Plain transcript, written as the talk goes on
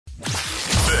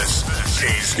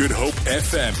This is Good Hope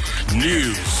FM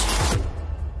News.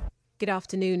 Good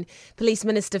afternoon. Police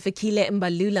Minister Fikile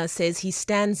Mbalula says he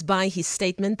stands by his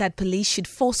statement that police should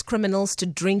force criminals to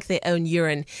drink their own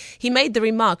urine. He made the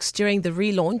remarks during the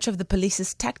relaunch of the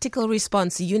police's Tactical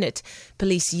Response Unit.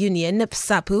 Police Union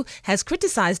PSAPU has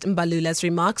criticised Mbalula's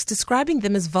remarks, describing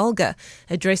them as vulgar.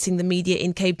 Addressing the media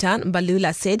in Cape Town,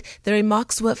 Mbalula said the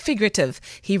remarks were figurative.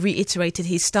 He reiterated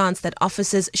his stance that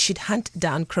officers should hunt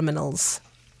down criminals.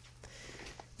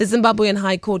 The Zimbabwean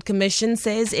High Court Commission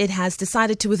says it has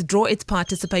decided to withdraw its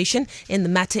participation in the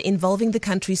matter involving the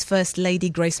country's First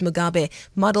Lady Grace Mugabe,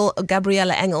 model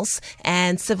Gabriella Engels,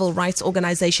 and civil rights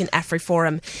organisation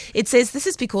AfriForum. It says this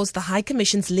is because the High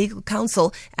Commission's legal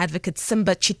counsel, Advocate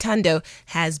Simba Chitando,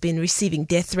 has been receiving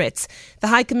death threats. The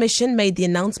High Commission made the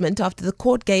announcement after the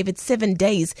court gave it 7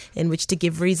 days in which to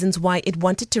give reasons why it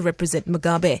wanted to represent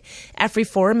Mugabe.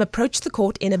 AfriForum approached the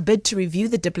court in a bid to review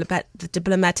the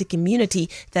diplomatic immunity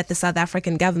that the South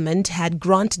African government had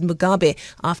granted Mugabe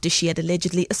after she had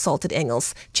allegedly assaulted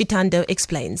Engels. Chitando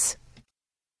explains.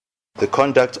 The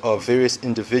conduct of various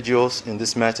individuals in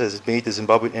this matter has made the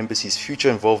Zimbabwean Embassy's future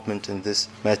involvement in this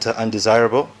matter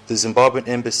undesirable. The Zimbabwean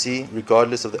Embassy,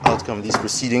 regardless of the outcome of these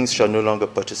proceedings, shall no longer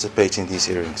participate in these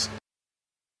hearings.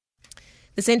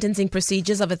 The sentencing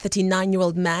procedures of a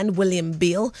 39-year-old man, William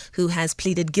Beale, who has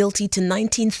pleaded guilty to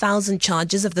 19,000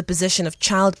 charges of the possession of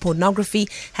child pornography,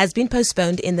 has been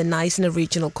postponed in the Knysna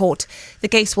Regional Court. The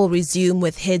case will resume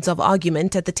with heads of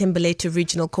argument at the Tembeletu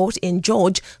Regional Court in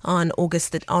George on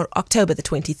October the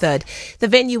 23rd. The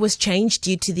venue was changed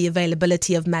due to the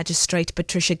availability of Magistrate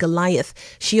Patricia Goliath.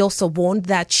 She also warned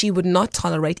that she would not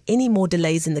tolerate any more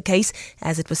delays in the case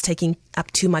as it was taking up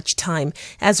too much time.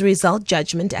 As a result,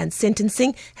 judgment and sentencing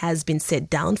has been set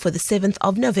down for the 7th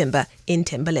of November in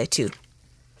Tembeletu.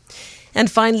 And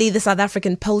finally, the South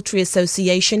African Poultry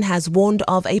Association has warned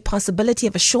of a possibility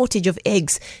of a shortage of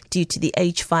eggs due to the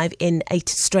H5N8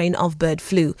 strain of bird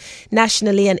flu.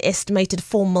 Nationally, an estimated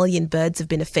 4 million birds have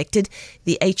been affected.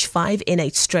 The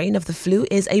H5N8 strain of the flu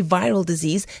is a viral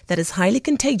disease that is highly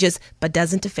contagious but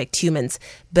doesn't affect humans.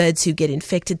 Birds who get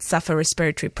infected suffer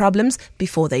respiratory problems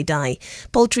before they die.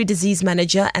 Poultry disease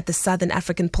manager at the Southern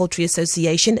African Poultry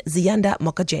Association, Ziyanda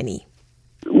Mokajeni.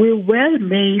 We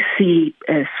may see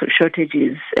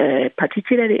shortages,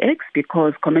 particularly eggs,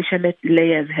 because commercial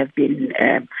layers have been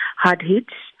hard hit.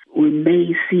 We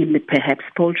may see perhaps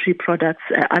poultry products,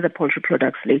 other poultry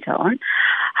products later on.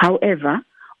 However,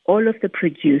 all of the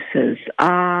producers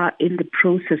are in the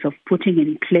process of putting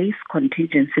in place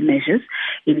contingency measures,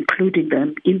 including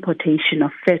the importation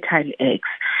of fertile eggs,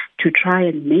 to try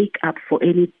and make up for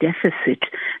any deficit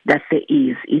that there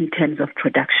is in terms of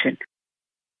production.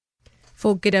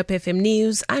 For Good Hope FM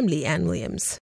News, I'm Leanne Williams.